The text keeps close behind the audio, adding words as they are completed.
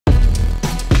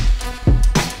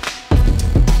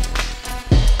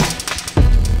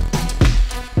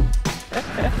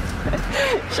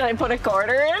I put a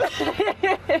quarter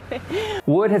in.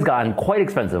 Wood has gotten quite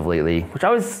expensive lately, which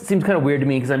always seems kind of weird to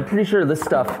me because I'm pretty sure this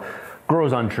stuff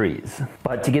grows on trees.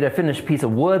 But to get a finished piece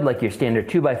of wood like your standard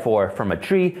 2x4 from a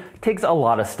tree takes a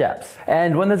lot of steps.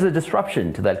 And when there's a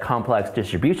disruption to that complex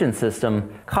distribution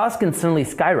system, costs can suddenly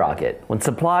skyrocket when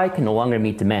supply can no longer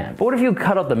meet demand. But what if you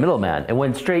cut out the middleman and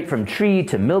went straight from tree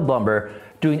to milled lumber,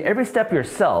 doing every step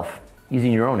yourself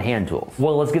using your own hand tools?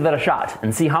 Well, let's give that a shot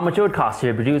and see how much it would cost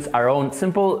to produce our own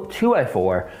simple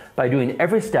 2x4 by doing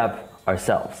every step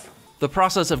ourselves. The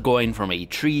process of going from a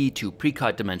tree to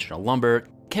pre-cut dimensional lumber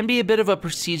can be a bit of a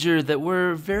procedure that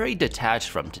we're very detached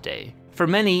from today. For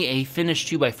many, a finished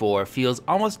 2x4 feels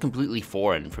almost completely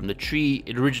foreign from the tree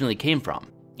it originally came from,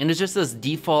 and is just this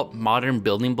default modern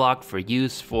building block for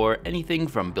use for anything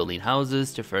from building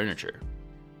houses to furniture.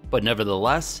 But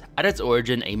nevertheless, at its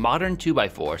origin, a modern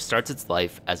 2x4 starts its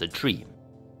life as a tree.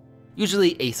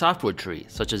 Usually a softwood tree,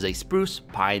 such as a spruce,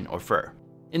 pine, or fir.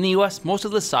 In the US, most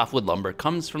of the softwood lumber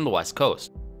comes from the West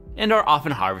Coast, and are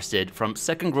often harvested from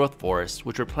second growth forests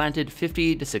which were planted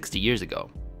 50 to 60 years ago.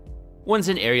 Once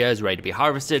an area is ready to be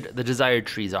harvested, the desired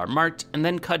trees are marked and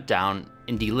then cut down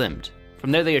and delimbed. From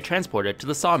there they are transported to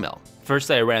the sawmill. First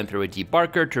they are ran through a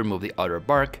debarker to remove the outer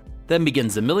bark, then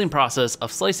begins the milling process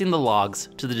of slicing the logs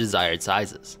to the desired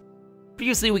sizes.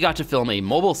 Previously we got to film a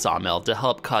mobile sawmill to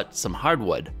help cut some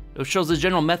hardwood, which shows the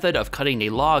general method of cutting a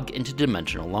log into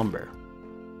dimensional lumber.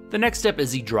 The next step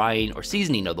is the drying or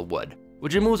seasoning of the wood,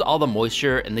 which removes all the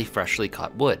moisture in the freshly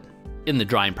cut wood. In the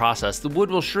drying process, the wood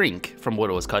will shrink from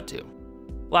what it was cut to.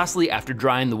 Lastly, after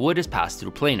drying, the wood is passed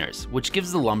through planers, which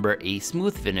gives the lumber a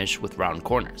smooth finish with round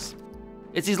corners.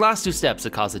 It's these last two steps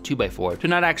that cause the 2x4 to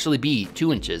not actually be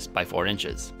 2 inches by 4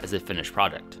 inches as a finished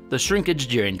product. The shrinkage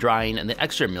during drying and the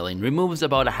extra milling removes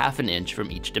about a half an inch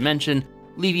from each dimension,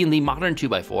 leaving the modern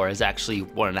 2x4 as actually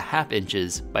 1.5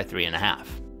 inches by 3.5.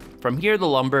 From here, the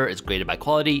lumber is graded by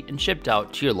quality and shipped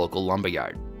out to your local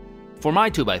lumberyard. For my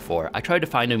 2x4, I tried to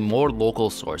find a more local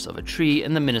source of a tree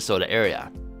in the Minnesota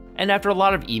area. And after a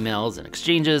lot of emails and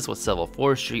exchanges with several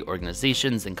forestry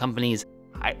organizations and companies,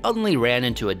 I ultimately ran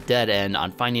into a dead end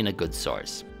on finding a good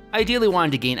source. I ideally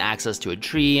wanted to gain access to a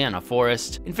tree and a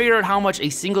forest and figure out how much a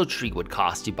single tree would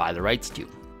cost to buy the rights to.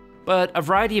 But a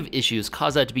variety of issues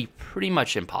caused that to be pretty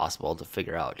much impossible to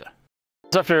figure out.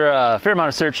 So after a fair amount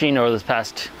of searching over this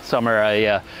past summer,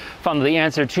 I found that the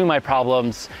answer to my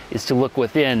problems is to look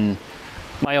within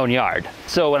my own yard.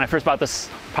 So when I first bought this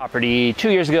property 2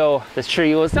 years ago, this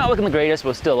tree was not looking the greatest, but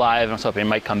was still alive, and I was hoping it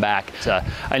might come back. So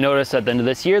I noticed at the end of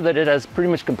this year that it has pretty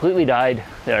much completely died.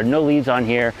 There are no leaves on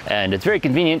here, and it's very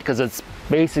convenient because it's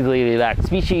basically the exact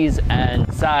species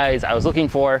and size I was looking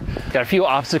for. Got a few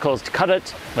obstacles to cut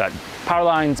it. Got power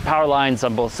lines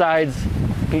on both sides.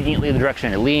 Conveniently the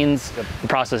direction it leans. The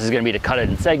process is going to be to cut it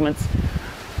in segments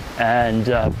and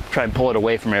try and pull it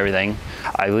away from everything.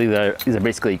 I believe that these are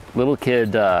basically little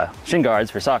kid shin guards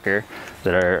for soccer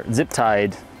that are zip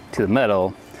tied to the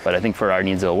metal, but I think for our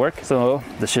needs it'll work. So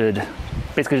this should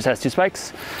basically just has 2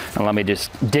 spikes and allow me to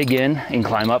just dig in and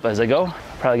climb up as I go.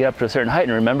 Probably get up to a certain height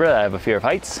and remember that I have a fear of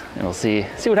heights, and we'll see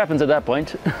what happens at that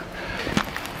point.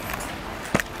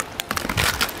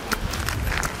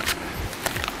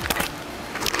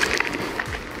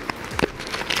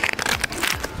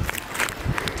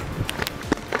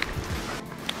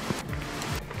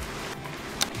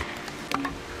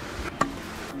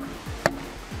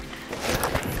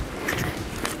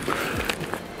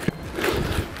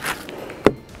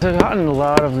 So I've gotten a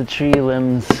lot of the tree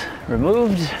limbs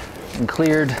removed and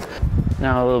cleared.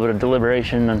 Now a little bit of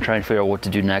deliberation. I'm trying to figure out what to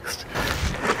do next.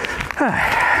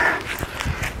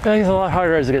 It's a lot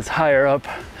harder as it gets higher up.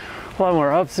 A lot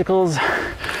more obstacles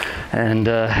and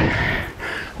a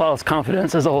lot less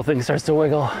confidence as the whole thing starts to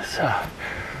wiggle. So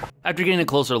After getting a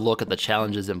closer look at the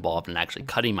challenges involved in actually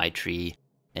cutting my tree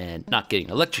and not getting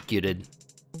electrocuted,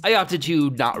 I opted to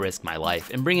not risk my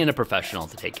life and bring in a professional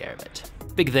to take care of it.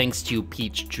 Big thanks to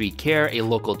Peach Tree Care, a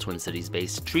local Twin Cities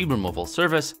based tree removal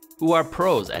service who are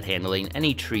pros at handling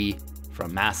any tree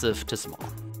from massive to small.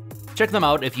 Check them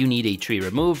out if you need a tree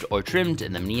removed or trimmed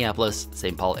in the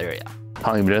Minneapolis-St. Paul area.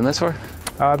 how long have you been doing this for?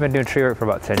 Oh, I've been doing tree work for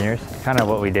about 10 years. Kind of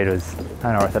what we did was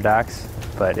unorthodox,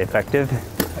 but effective.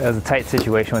 It was a tight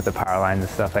situation with the power lines and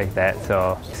stuff like that,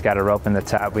 so just got a rope in the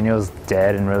top. We knew it was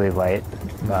dead and really light,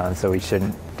 so we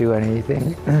shouldn't do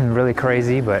anything really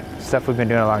crazy, but stuff we've been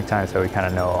doing a long time, so we kind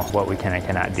of know what we can and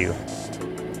cannot do.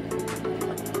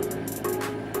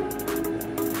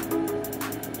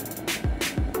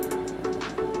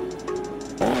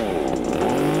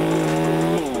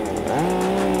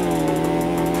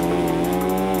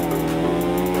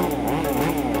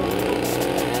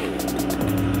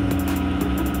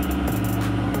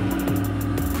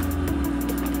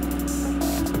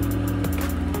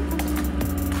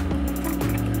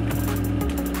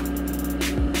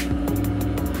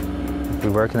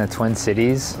 work in the Twin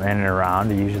Cities in and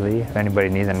around usually. If anybody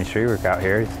needs any tree work out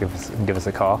here, just give us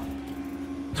a call.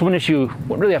 So one issue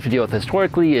we really have to deal with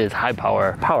historically is high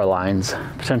power lines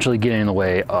potentially getting in the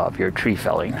way of your tree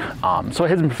felling. So I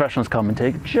had some professionals come and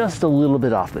take just a little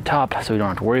bit off the top so we don't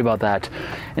have to worry about that,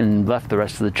 and left the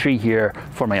rest of the tree here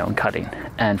for my own cutting.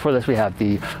 And for this we have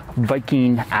the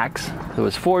Viking axe that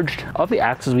was forged. Of the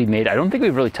axes we've made, I don't think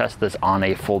we've really tested this on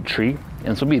a full tree. And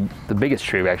this will be the biggest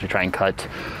tree we actually try and cut.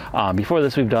 Before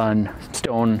this we've done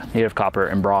stone, native copper,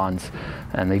 and bronze,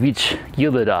 and they've each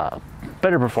yielded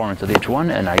better performance of each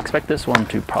one, and I expect this one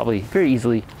to probably very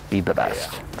easily be the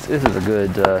best. So this is a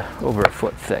good over a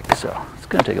foot thick, so it's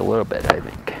gonna take a little bit, I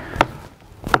think.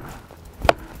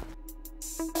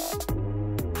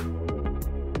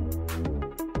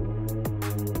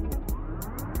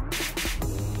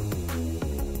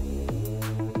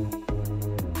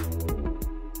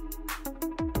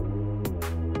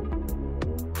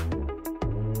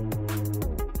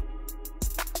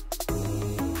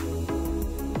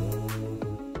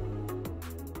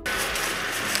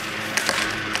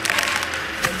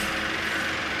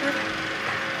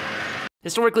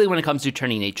 Historically, when it comes to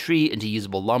turning a tree into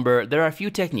usable lumber, there are a few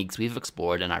techniques we've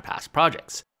explored in our past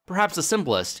projects. Perhaps the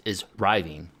simplest is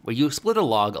riving, where you split a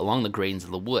log along the grains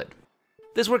of the wood.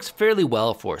 This works fairly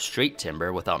well for straight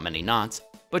timber without many knots,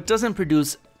 but doesn't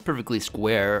produce perfectly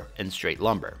square and straight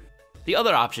lumber. The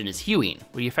other option is hewing,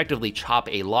 where you effectively chop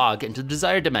a log into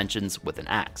desired dimensions with an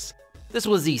axe. This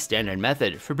was the standard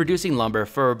method for producing lumber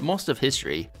for most of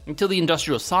history, until the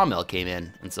industrial sawmill came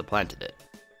in and supplanted it.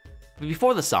 But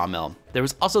before the sawmill, there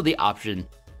was also the option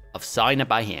of sawing it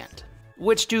by hand,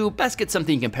 which, to best get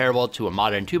something comparable to a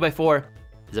modern 2x4,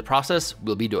 is a process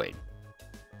we'll be doing.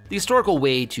 The historical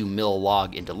way to mill a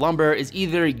log into lumber is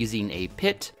either using a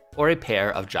pit or a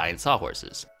pair of giant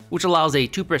sawhorses, which allows a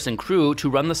two-person crew to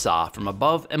run the saw from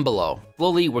above and below,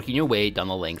 slowly working your way down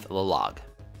the length of the log.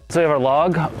 So we have our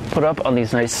log put up on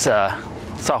these nice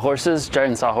sawhorses,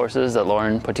 giant sawhorses that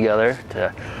Lauren put together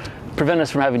to prevent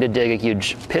us from having to dig a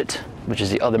huge pit, which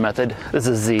is the other method. This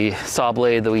is the saw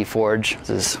blade that we forge. This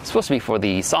is supposed to be for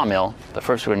the sawmill, but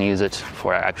first we're going to use it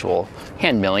for our actual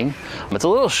hand milling. It's a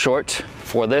little short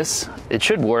for this. It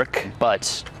should work,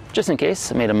 but just in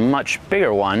case, I made a much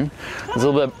bigger one. It's a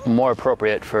little bit more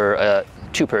appropriate for a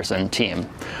two-person team.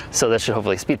 So that should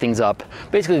hopefully speed things up.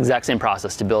 Basically the exact same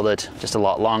process to build it, just a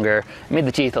lot longer. I made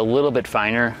the teeth a little bit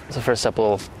finer. So first step,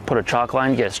 we'll put a chalk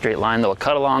line, get a straight line that will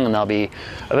cut along, and that'll be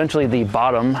eventually the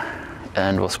bottom,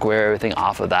 and we'll square everything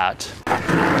off of that.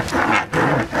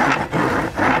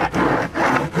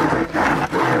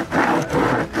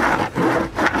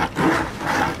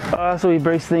 So we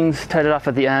brace things, tied it off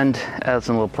at the end, add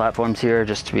some little platforms here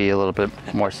just to be a little bit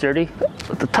more sturdy.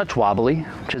 It's a touch wobbly,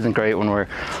 which isn't great when we're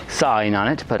sawing on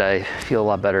it, but I feel a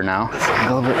lot better now.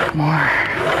 A little bit more.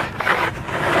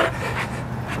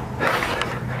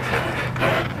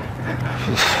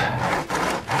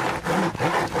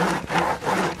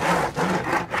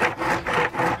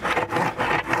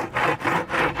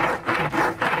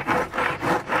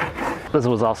 This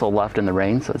was also left in the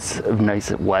rain, so it's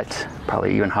nice and wet,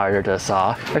 probably even harder to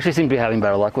saw. Actually seem to be having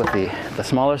better luck with the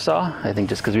smaller saw. I think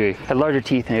just because we had larger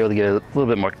teeth and able to get a little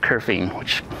bit more kerfing,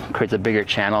 which creates a bigger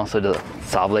channel so the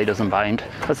saw blade doesn't bind.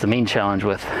 That's the main challenge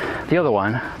with the other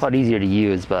one. A lot easier to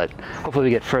use, but hopefully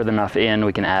we get further enough in,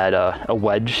 we can add a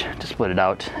wedge to split it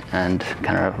out and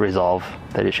kind of resolve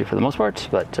that issue for the most part.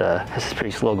 But this is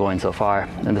pretty slow going so far,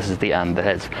 and this is the end that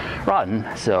has rotten,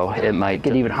 so it might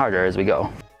get even harder as we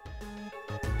go.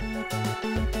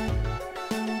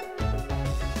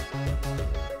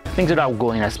 Things are not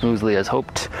going as smoothly as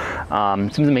hoped.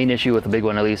 Seems the main issue with the big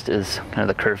one at least is kind of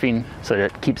the kerfing, so that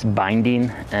it keeps binding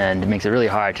and it makes it really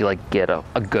hard to get a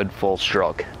good full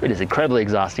stroke. It is incredibly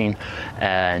exhausting,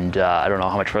 and I don't know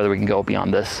how much further we can go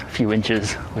beyond this few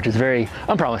inches, which is very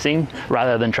unpromising.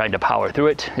 Rather than trying to power through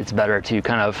it, it's better to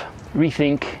kind of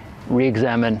rethink,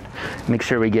 re-examine, make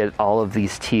sure we get all of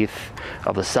these teeth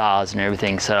of the saws and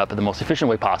everything set up in the most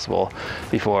efficient way possible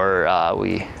before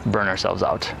we burn ourselves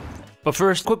out. But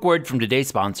first, quick word from today's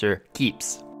sponsor,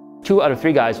 Keeps. 2 out of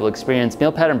 3 guys will experience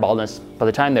male pattern baldness by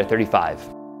the time they're 35.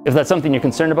 If that's something you're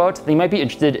concerned about, then you might be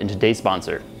interested in today's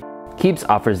sponsor. Keeps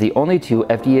offers the only 2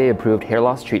 FDA-approved hair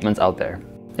loss treatments out there,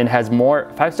 and has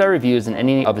more 5-star reviews than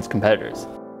any of its competitors.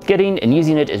 Getting and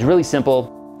using it is really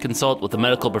simple. Consult with a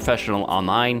medical professional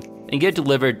online and get it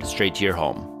delivered straight to your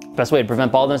home. Best way to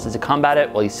prevent baldness is to combat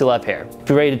it while you still have hair. If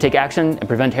you're ready to take action and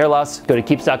prevent hair loss, go to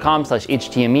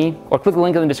keeps.com/HTME or click the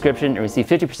link in the description and receive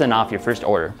 50% off your first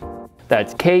order.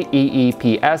 That's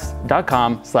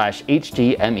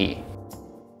KEEPS.com/HTME.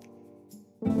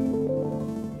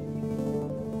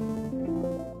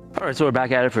 All right, so we're back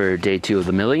at it for day 2 of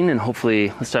the milling, and hopefully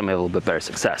this time I have a little bit better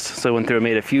success. So I went through and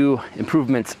made a few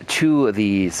improvements to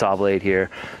the saw blade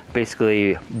here.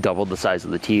 Basically doubled the size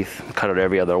of the teeth, cut out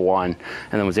every other one,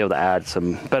 and then was able to add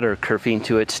some better kerfing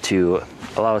to it to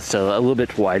allow us to a little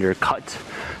bit wider cut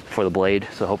for the blade,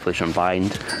 so hopefully it shouldn't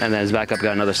bind. And then as backup,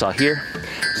 got another saw here,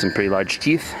 some pretty large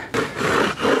teeth.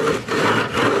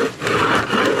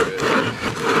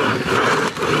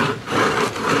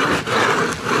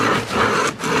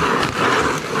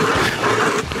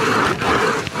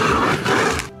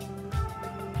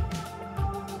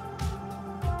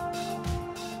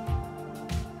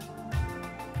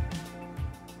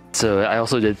 So I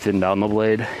also did thin down the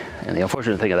blade, and the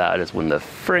unfortunate thing of that is when the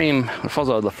frame, when it falls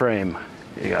out of the frame,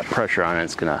 you got pressure on it,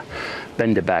 it's gonna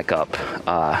bend it back up.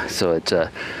 So it,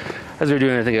 as we were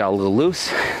doing it, I think it got a little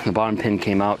loose, the bottom pin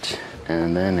came out,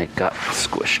 and then it got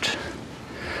squished.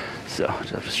 So just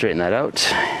have to straighten that out,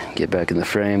 get back in the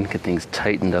frame, get things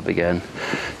tightened up again.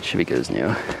 Should be good as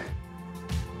new.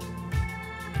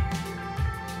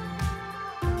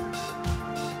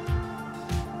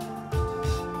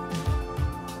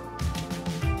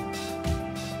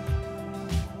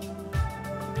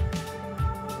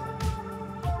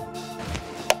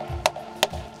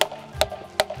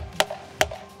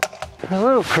 A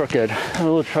little crooked, a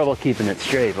little trouble keeping it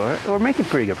straight, but we're making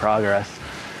pretty good progress.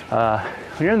 When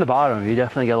you're in the bottom, you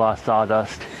definitely get a lot of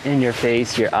sawdust in your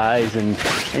face, your eyes, and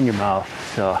in your mouth,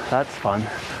 so that's fun.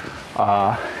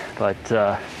 Yeah,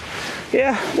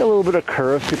 got a little bit of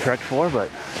curve to correct for, but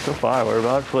so far we're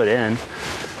about a foot in.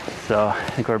 So I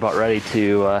think we're about ready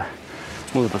to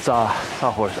move the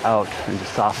sawhorse out and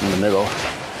just soften the middle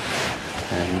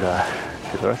and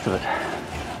do the rest of it.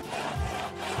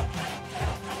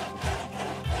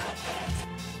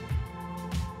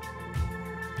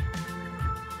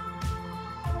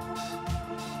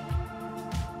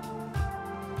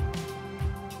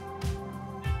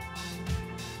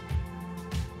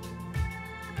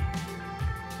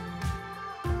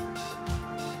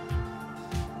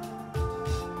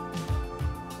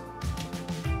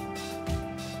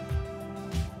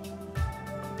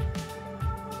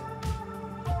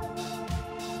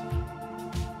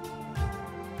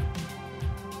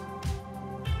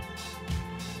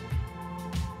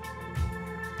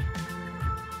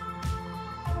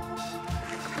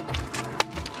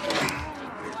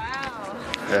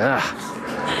 Yeah.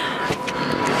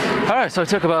 All right, so it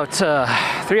took about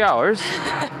 3 hours. So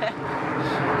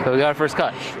we got our first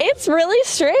cut. It's really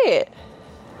straight.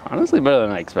 Honestly, better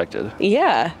than I expected.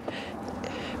 Yeah.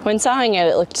 When sawing it,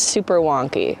 it looked super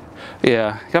wonky.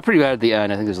 Yeah, got pretty bad at the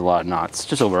end. I think there's a lot of knots.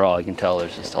 Just overall, you can tell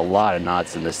there's just a lot of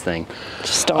knots in this thing.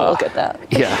 Just don't look at that.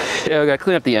 Yeah, we got to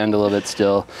clean up the end a little bit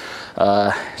still.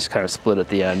 Just kind of split at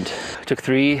the end. It took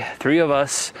three of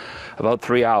us about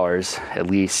 3 hours at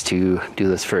least to do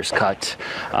this first cut.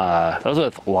 That was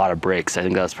with a lot of breaks. I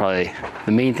think that's probably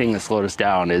the main thing that slowed us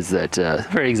down, is that it's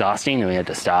very exhausting and we had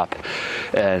to stop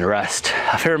and rest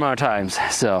a fair amount of times.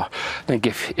 So I think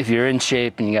if you're in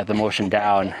shape and you got the motion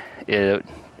down, it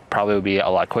probably would be a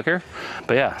lot quicker.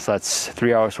 But yeah, so that's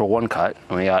 3 hours for one cut,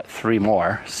 and we got 3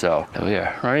 more. So we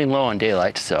are running low on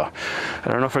daylight, so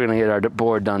I don't know if we're gonna get our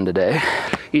board done today.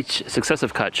 Each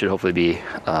successive cut should hopefully be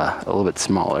a little bit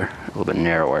smaller, a little bit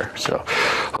narrower. So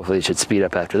hopefully it should speed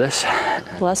up after this.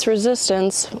 Less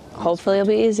resistance. Hopefully it'll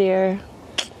be easier.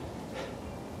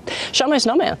 Show my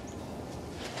snowman.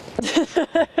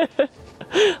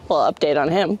 Well, update on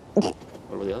him. What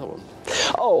about the other one?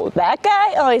 Oh, that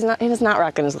guy? Oh, he's not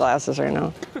rocking his glasses right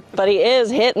now. But he is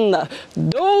hitting the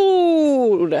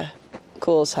dude.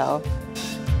 Cool as hell.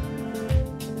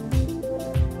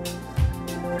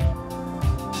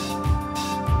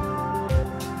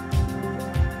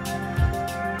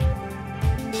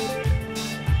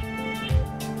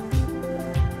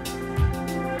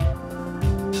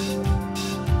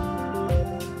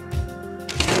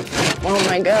 Oh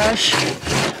my gosh.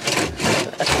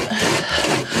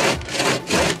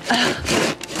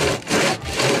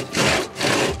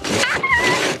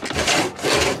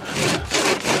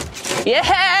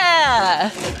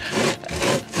 Yeah!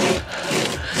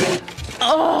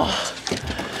 Oh!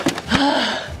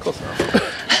 Close enough.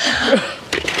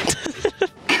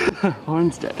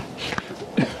 One's dead.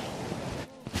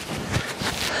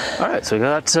 All right, so we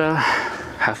got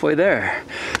halfway there.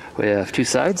 We have 2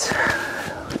 sides,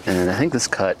 and I think this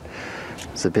cut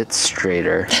is a bit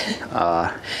straighter.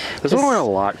 This one went a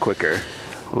lot quicker.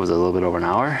 What was it, a little bit over an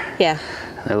hour? Yeah.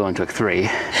 The other one took 3,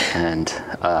 and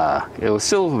it was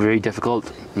still very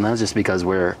difficult, and that's just because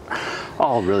we're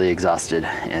all really exhausted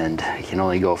and you can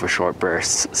only go for short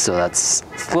bursts, so that's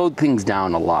slowed things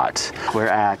down a lot. We're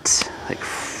at like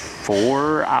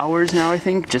 4 hours now, I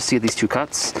think, just to get these 2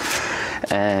 cuts.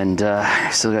 And I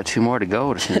still got 2 more to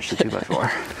go to finish the 2x4.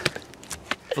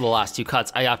 For the last 2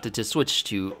 cuts, I opted to switch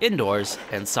to indoors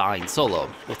and sawing solo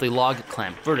with a log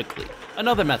clamped vertically,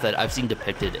 another method I've seen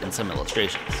depicted in some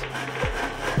illustrations.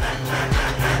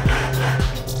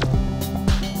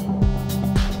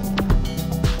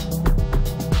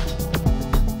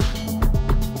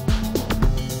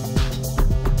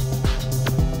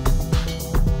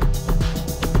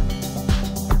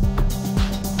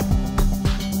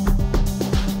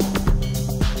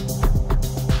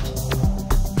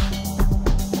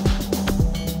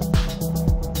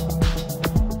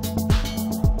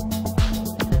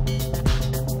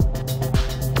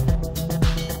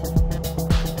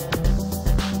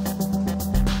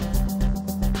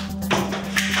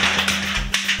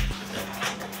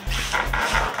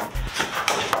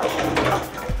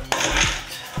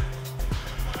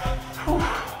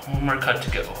 One more cut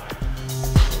to go.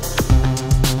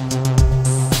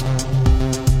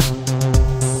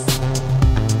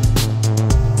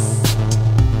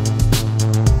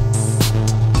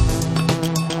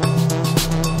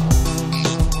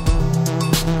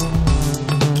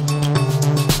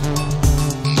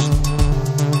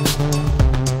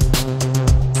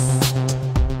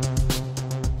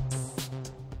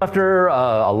 After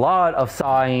a lot of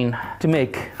sawing to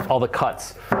make all the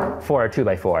cuts for our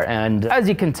 2x4, and as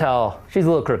you can tell, she's a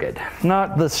little crooked.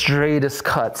 Not the straightest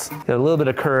cuts. Got a little bit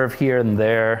of curve here and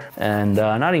there, and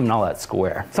not even all that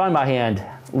square. Sawing by hand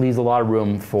leaves a lot of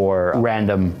room for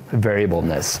random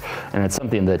variableness, and it's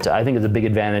something that I think is a big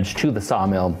advantage to the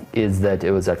sawmill, is that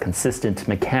it was a consistent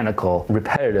mechanical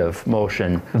repetitive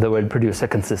motion that would produce a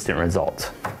consistent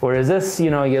result. Whereas this,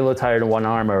 you know, you get a little tired in one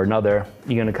arm or another,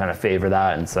 you're gonna kind of favor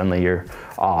that and suddenly you're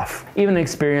off. Even an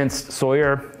experienced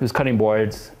sawyer who's cutting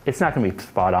boards, it's not gonna be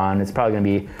spot on. It's probably gonna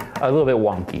be a little bit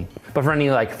wonky. But for any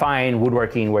like fine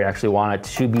woodworking where you actually want it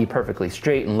to be perfectly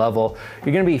straight and level,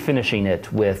 you're gonna be finishing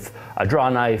it with a draw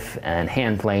knife and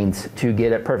hand planes to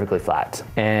get it perfectly flat.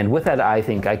 And with that, I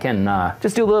think I can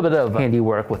just do a little bit of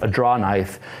handiwork with a draw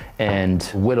knife and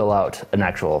whittle out an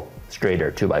actual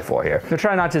straighter 2x4 here. So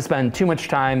try not to spend too much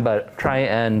time, but try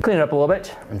and clean it up a little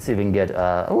bit and see if we can get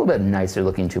a little bit nicer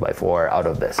looking 2x4 out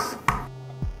of this.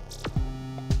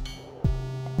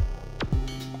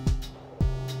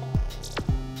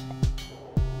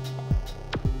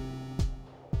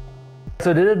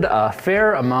 So I did a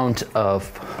fair amount of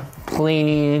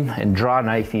planing and draw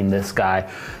knifing this guy.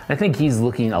 I think he's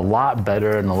looking a lot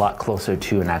better and a lot closer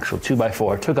to an actual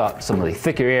 2x4. Took out some of the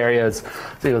thicker areas,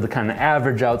 was able to kind of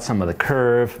average out some of the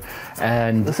curve.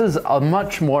 And this is a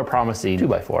much more promising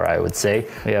 2x4, I would say.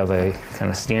 We have a kind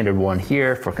of standard one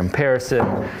here for comparison.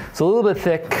 It's a little bit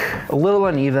thick, a little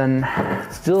uneven,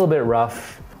 still a bit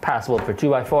rough, passable for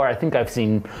 2x4. I think I've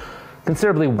seen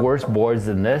considerably worse boards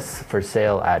than this for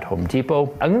sale at Home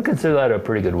Depot. I'm gonna consider that a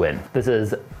pretty good win. This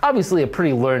is obviously a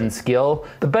pretty learned skill.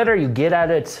 The better you get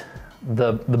at it,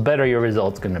 the better your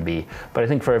result's gonna be. But I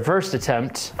think for a first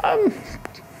attempt, I'm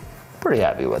pretty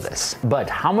happy with this. But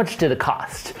how much did it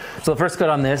cost? So the first cut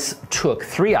on this took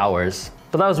 3 hours,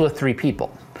 but that was with 3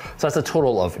 people. So that's a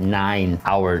total of 9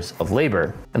 hours of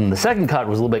labor. And the second cut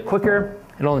was a little bit quicker.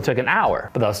 It only took an hour,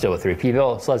 but that was still with 3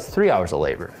 people, so that's 3 hours of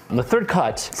labor. And the third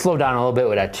cut slowed down a little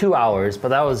bit at 2 hours, but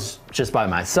that was just by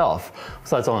myself,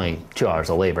 so that's only 2 hours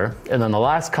of labor. And then the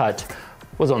last cut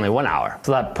was only 1 hour.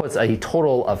 So that puts a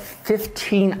total of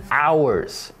 15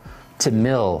 hours to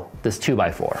mill this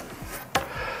 2x4.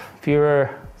 If you're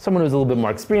someone who's a little bit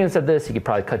more experienced at this, you could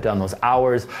probably cut down those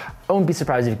hours. I wouldn't be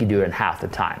surprised if you could do it in half the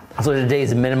time. So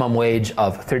today's minimum wage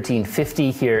of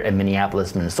 $13.50 here in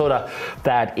Minneapolis, Minnesota,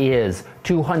 that is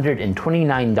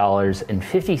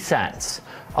 $229.50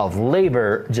 of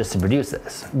labor just to produce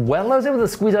this. Well, I was able to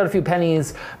squeeze out a few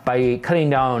pennies by cutting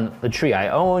down the tree I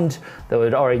owned that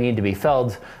would already need to be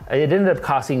felled. It ended up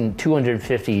costing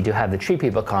 $250 to have the tree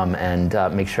people come and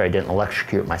make sure I didn't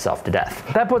electrocute myself to death.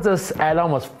 That puts us at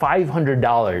almost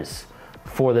 $500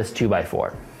 for this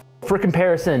 2x4. For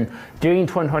comparison, during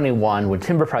 2021, when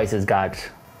timber prices got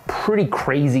pretty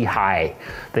crazy high,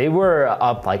 they were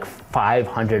up like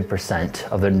 500%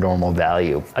 of their normal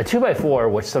value. A 2x4,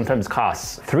 which sometimes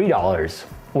costs $3,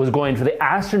 was going for the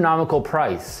astronomical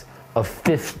price of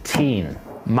 $15.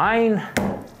 Mine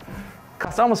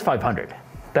cost almost $500.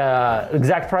 The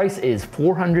exact price is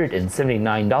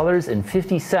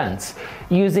 $479.50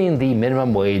 using the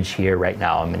minimum wage here right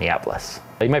now in Minneapolis.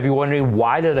 You might be wondering,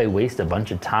 why did I waste a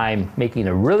bunch of time making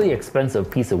a really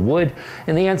expensive piece of wood?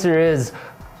 And the answer is,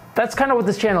 that's kind of what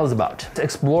this channel is about.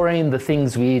 Exploring the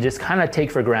things we just kind of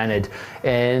take for granted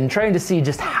and trying to see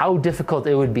just how difficult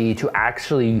it would be to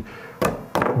actually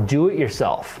do it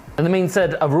yourself. And the main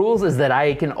set of rules is that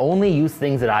I can only use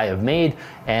things that I have made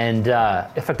and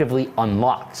effectively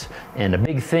unlocked. And a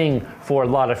big thing for a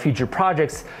lot of future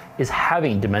projects is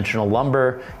having dimensional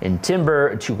lumber and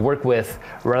timber to work with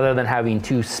rather than having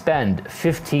to spend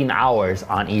 15 hours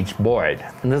on each board.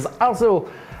 And this also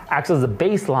acts as a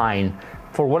baseline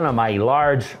for one of my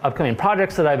large upcoming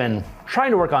projects that I've been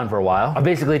trying to work on for a while. I'm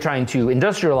basically trying to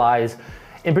industrialize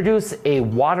and produce a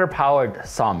water-powered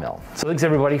sawmill. So thanks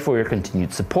everybody for your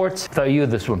continued support. Without you,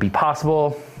 this wouldn't be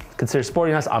possible. Consider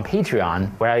supporting us on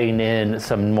Patreon. We're adding in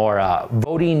some more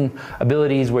voting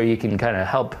abilities where you can kind of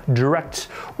help direct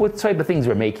what type of things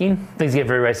we're making. Thanks again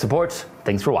for your support.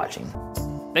 Thanks for watching.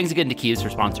 Thanks again to Eads for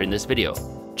sponsoring this video.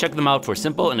 Check them out for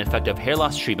simple and effective hair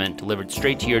loss treatment delivered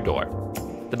straight to your door.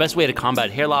 The best way to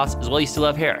combat hair loss is while you still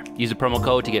have hair. Use the promo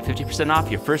code to get 50% off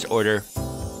your first order.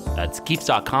 That's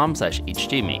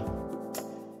keeps.com/hdme.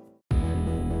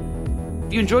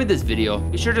 If you enjoyed this video,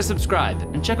 be sure to subscribe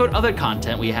and check out other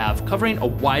content we have covering a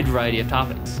wide variety of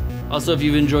topics. Also, if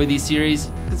you've enjoyed these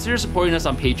series, consider supporting us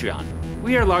on Patreon.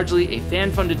 We are largely a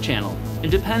fan-funded channel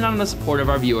and depend on the support of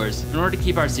our viewers in order to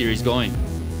keep our series going.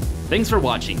 Thanks for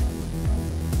watching.